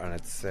bar, and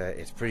it's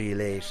pretty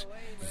late.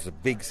 There's a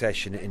big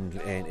session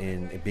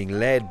in being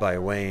led by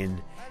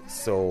Wayne,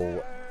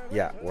 so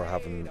yeah, we're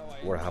having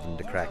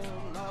the crack.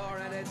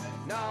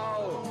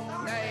 No,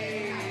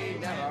 nay,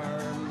 never.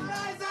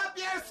 Rise up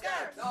your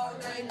skirt. No,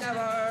 nay,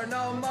 never,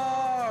 no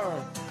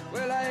more.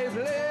 Will I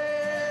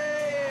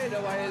play the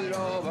wild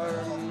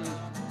rover?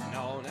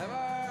 No,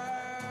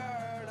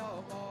 never,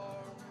 no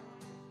more.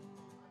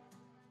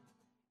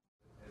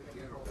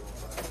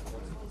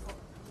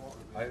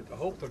 I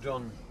hope they're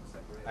done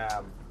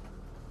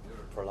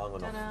for long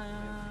enough.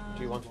 Ta-da.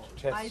 Do you want to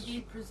test?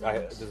 ID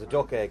present. There's a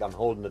duck egg. I'm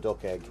holding a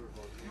duck egg.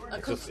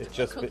 It's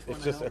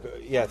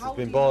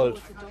been boiled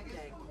boiled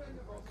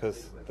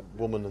because the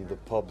woman in the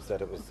pub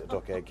said it was a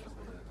duck egg.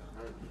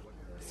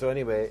 So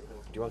anyway,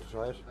 do you want to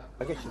try it?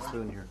 I'll get you a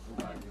spoon here.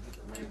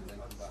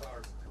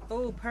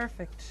 Oh,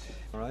 perfect.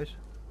 All right.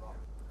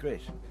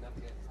 Great.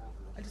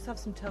 I just have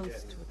some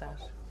toast with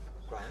that.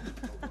 Are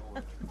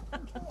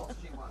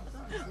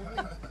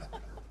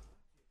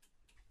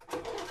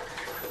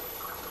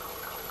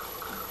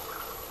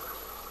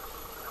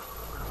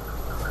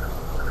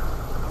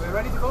we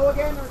ready to go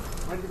again? Or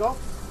ready to go?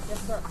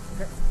 Yes, sir.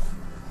 Okay.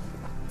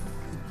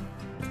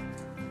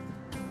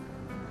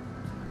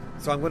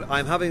 So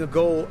I'm having a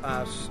go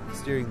at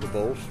steering the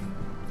boat.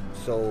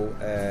 So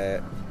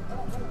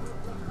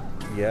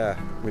yeah,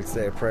 we'll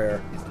say a prayer.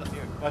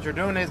 What you're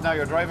doing is now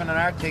you're driving an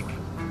Arctic,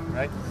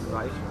 right?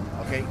 Right.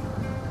 Okay.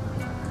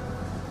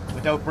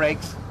 Without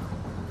brakes.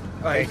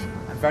 Right. Okay.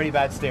 And very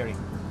bad steering.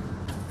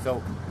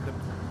 So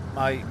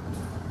my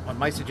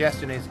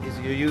suggestion is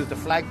you use the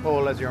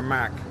flagpole as your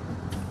mark.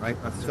 Right.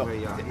 That's so where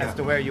you are. as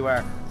to where you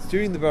are.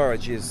 Steering the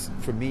barge is,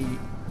 for me,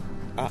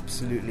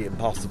 absolutely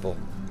impossible.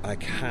 I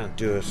can't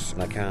do it.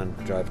 I can't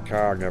drive a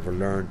car. Never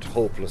learned.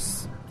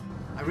 Hopeless.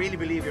 I really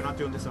believe you're not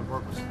doing this on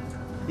purpose.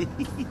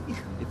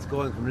 It's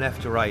going from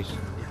left to right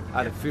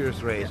at a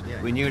fierce rate. Yeah.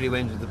 We nearly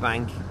went to the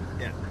bank.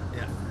 Yeah.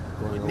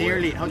 Going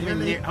Nearly. away. How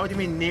do you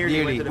mean nearly?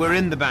 Nearly. Went to the We're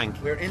bank? in the bank.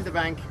 We're in the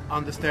bank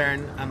on the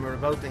stern, and we're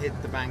about to hit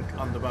the bank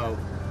on the bow.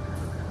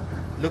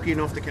 Lucky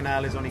enough, the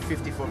canal is only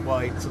 50 foot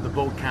wide, so the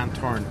boat can't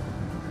turn.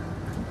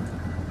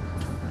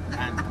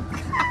 And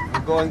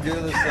we're going to the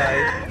other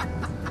side.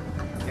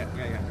 Yeah.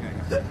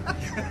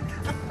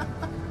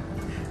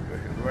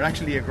 We're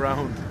actually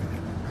aground.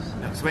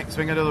 No,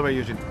 swing it the other way,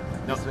 Eugene.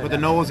 No, with the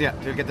nose,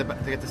 to get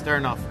the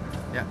stern off.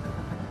 Yeah.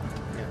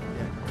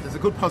 There's a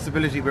good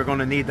possibility we're going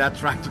to need that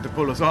tractor to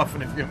pull us off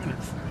in a few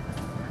minutes.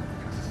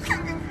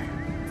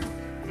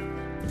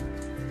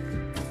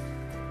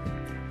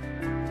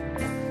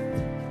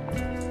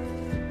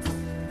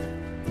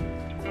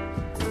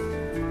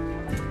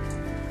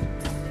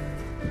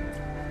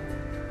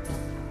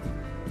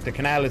 The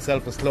canal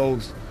itself was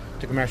closed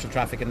to commercial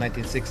traffic in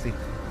 1960.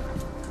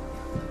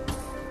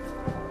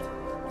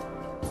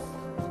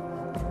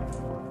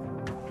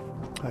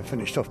 I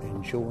finished up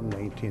in June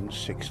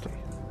 1960,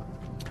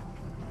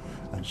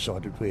 and so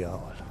did we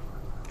all.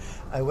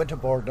 I went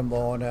aboard the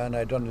Mona and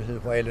I'd done a little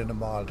while in the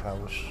malt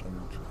house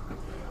and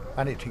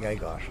anything I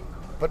got.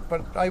 But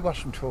I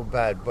wasn't too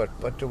bad,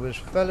 but there was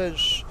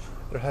fellas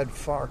that had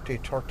 40,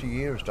 30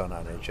 years done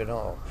on it, you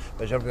know.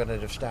 Because everyone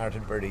had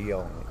started very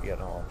young, you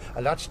know.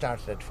 A lot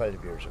started at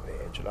 12 years of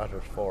age, a lot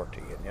at 40,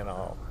 and, you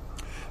know.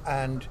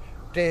 And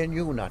they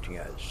knew nothing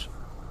else.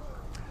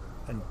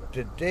 And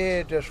the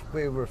day that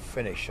we were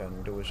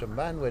finishing, there was a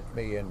man with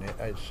me, and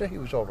I'd say he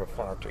was over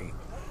 40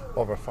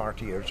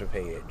 years of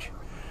age.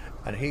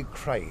 And he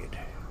cried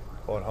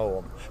going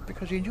home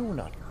because he knew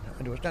nothing.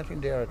 And there was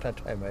nothing there at that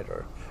time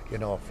either, you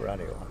know, for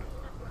anyone.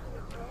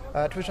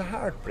 It was a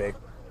heartbreak.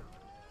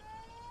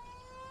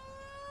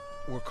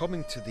 We're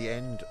coming to the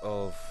end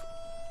of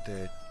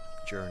the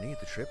journey,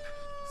 the trip.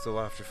 So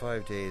after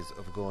 5 days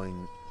of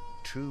going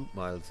 2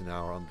 miles an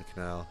hour on the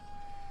canal,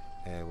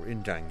 we're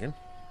in Dangan,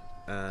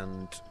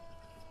 and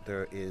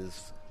there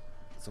is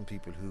some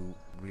people who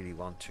really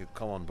want to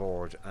come on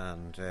board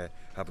and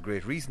have a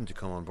great reason to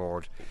come on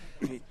board.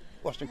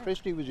 Wasn't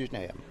Christy was his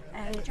name?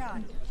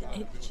 John.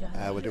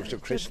 Well, there was a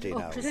Christy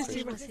now.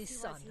 Christy was his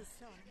son.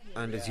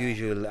 And as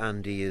usual,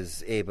 Andy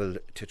is able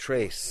to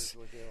trace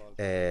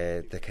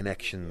the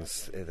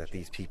connections that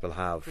these people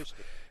have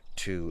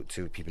to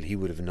people he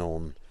would have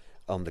known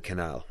on the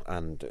canal,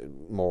 and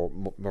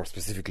more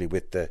specifically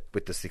with the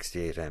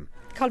 68M.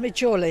 Call me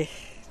Jolie.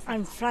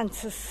 I'm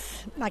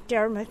Frances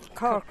McDermott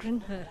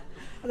Corcoran.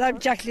 And I'm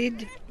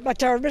Jacqueline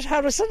McDermott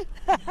Harrison.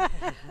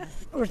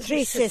 We're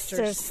 3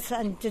 sisters,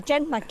 and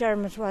Gent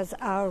McDermott was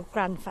our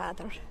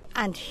grandfather,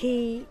 and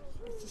he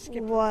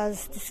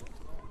was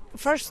the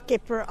first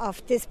skipper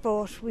of this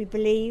boat, we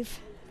believe.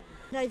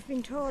 I've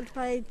been told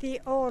by the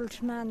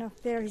old man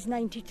up there, he's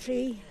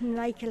 93,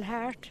 Michael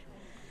Hart,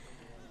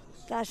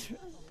 that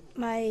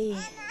my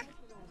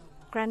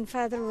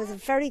grandfather was a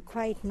very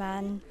quiet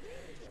man.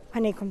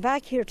 When he come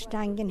back here to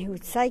Dangan, he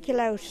would cycle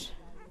out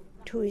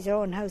to his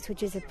own house,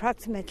 which is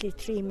approximately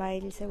 3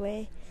 miles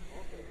away,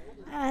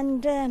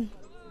 and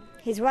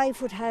his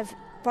wife would have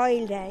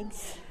boiled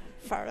eggs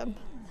for him,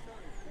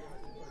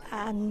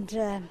 and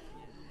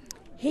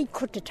He'd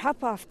cut the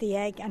top off the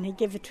egg and he'd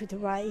give it to the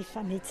wife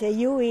and he'd say,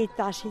 you eat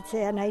that, he'd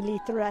say, and I'll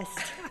eat the rest.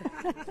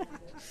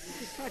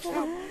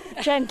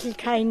 Gentle,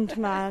 kind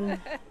man,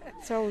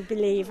 so we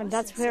believe, and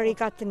that's where he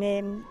got the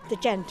name, the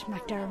Gent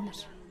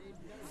McDermott.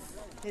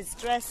 His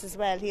dress as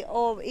well,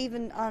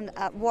 even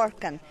at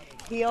working,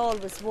 he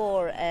always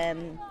wore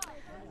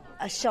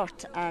a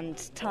shirt and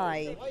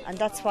tie, and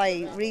that's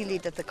why really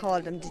that they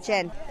called him the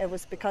Gent. It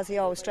was because he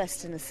always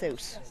dressed in a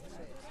suit.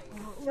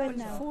 Well,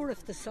 4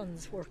 of the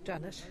sons worked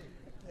on it.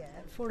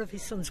 4 of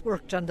his sons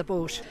worked on the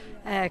boat.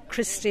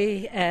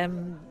 Christy,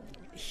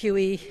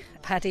 Hughie,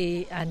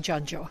 Paddy and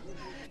John Joe.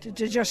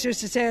 They just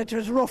used to say it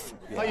was rough.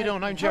 How you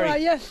doing? I'm Jerry. How are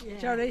you,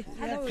 Jerry?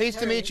 Pleased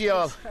to meet you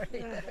all.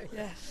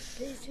 Yeah.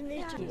 Pleased to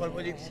meet you. Well,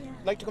 would you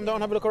like to come down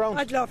and have a look around?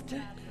 I'd love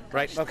to.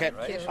 Right, okay.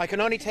 I can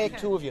only take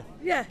 2 of you.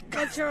 Yeah,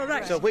 that's all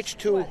right. So which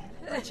two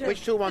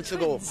wants to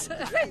go?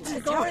 Twins.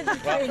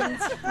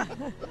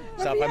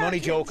 Stop, I'm only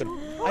joking.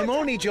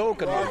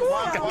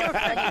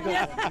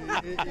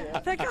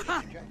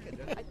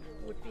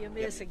 Would be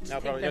amazing.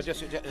 No problem.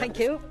 Thank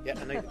you. Yeah,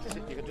 and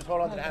you can just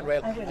hold on to the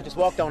handrail and just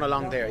walk down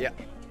along there, yeah.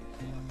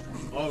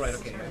 All right,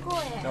 okay.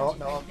 No,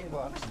 go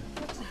on.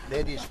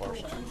 Ladies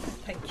first.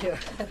 Thank you.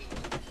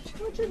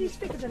 What's really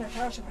bigger than I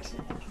thought it was?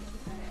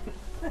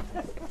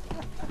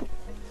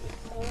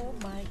 Oh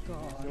my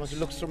God. You want to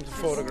look through the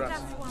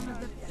photographs?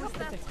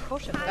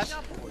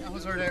 That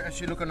was her there,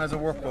 actually looking as a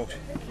workboat.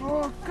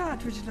 Oh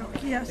God, would you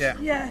look? Yes.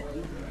 Yeah.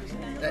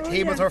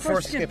 He was her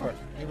first skipper.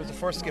 He was the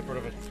first skipper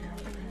of it.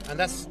 And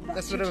that's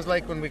what it was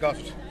like when we got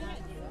it.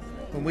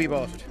 When we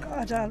bought it.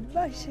 God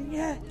almighty,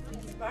 yeah.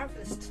 It's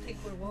marvellous to think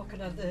we're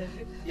walking on the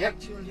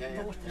actual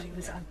boat that he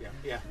was on.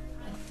 Yeah.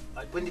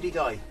 When did he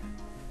die?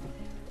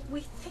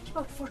 We think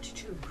about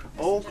 42.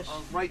 Oh,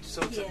 right,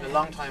 so it's a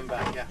long time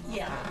back,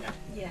 Yeah,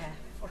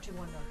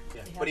 41 or...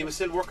 Yeah. But he was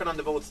still working on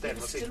the boats then,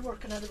 was he? Still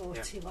working on the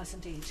boats, he was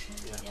indeed.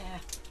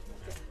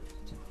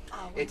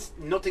 It's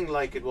nothing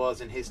like it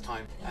was in his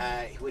time.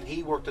 When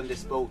he worked on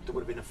this boat, there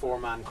would have been a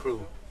 4-man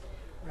crew.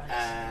 Right.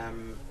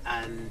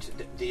 And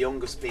the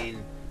youngest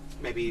being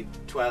maybe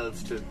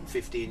 12 to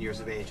 15 years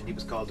of age, and he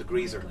was called the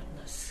Greaser.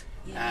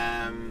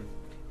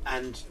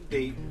 And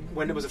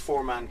when there was a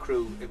 4-man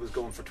crew, it was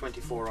going for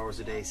 24 hours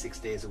a day, 6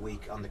 days a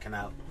week on the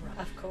canal.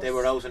 Of course. They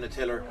were out in a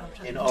tiller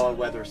in all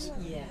weathers.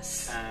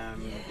 Yes.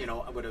 You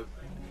know, with a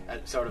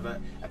sort of a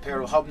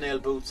pair of hobnail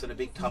boots and a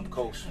big top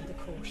coat. And the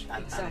coat,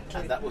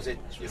 and that was it.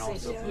 You know,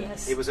 so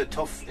it was a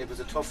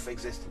tough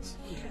existence.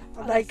 Yeah.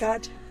 Oh my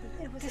God.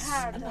 It was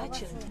hard.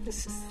 Imagine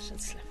this is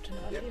slept in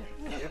all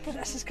here. But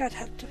this has got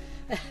help to.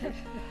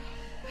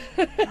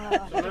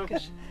 Look,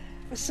 it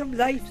was some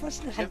life,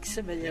 wasn't it? Thanks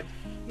a million.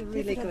 You're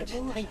really good.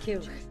 Thank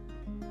you.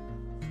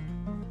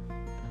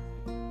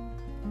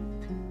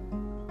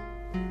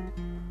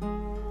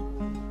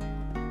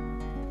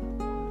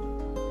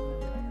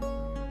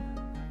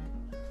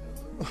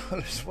 Well,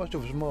 I suppose there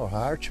was more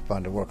hardship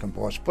on the working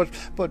boats, but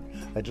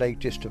I'd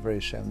like this the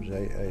very same as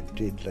I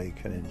did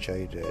like and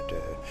enjoyed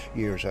the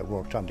years I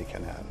worked on the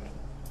canal.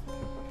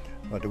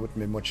 But there wouldn't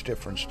be much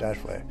difference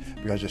that way,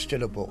 because it's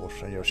still a boat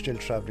and you're still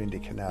travelling the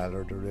canal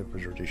or the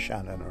rivers or the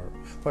Shannon or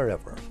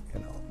wherever, you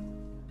know.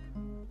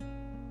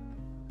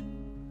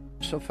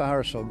 So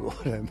far so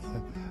good.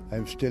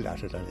 I'm still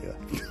at it anyway.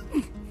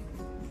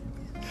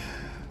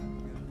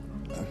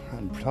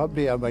 And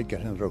probably I might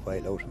get another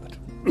while out of it.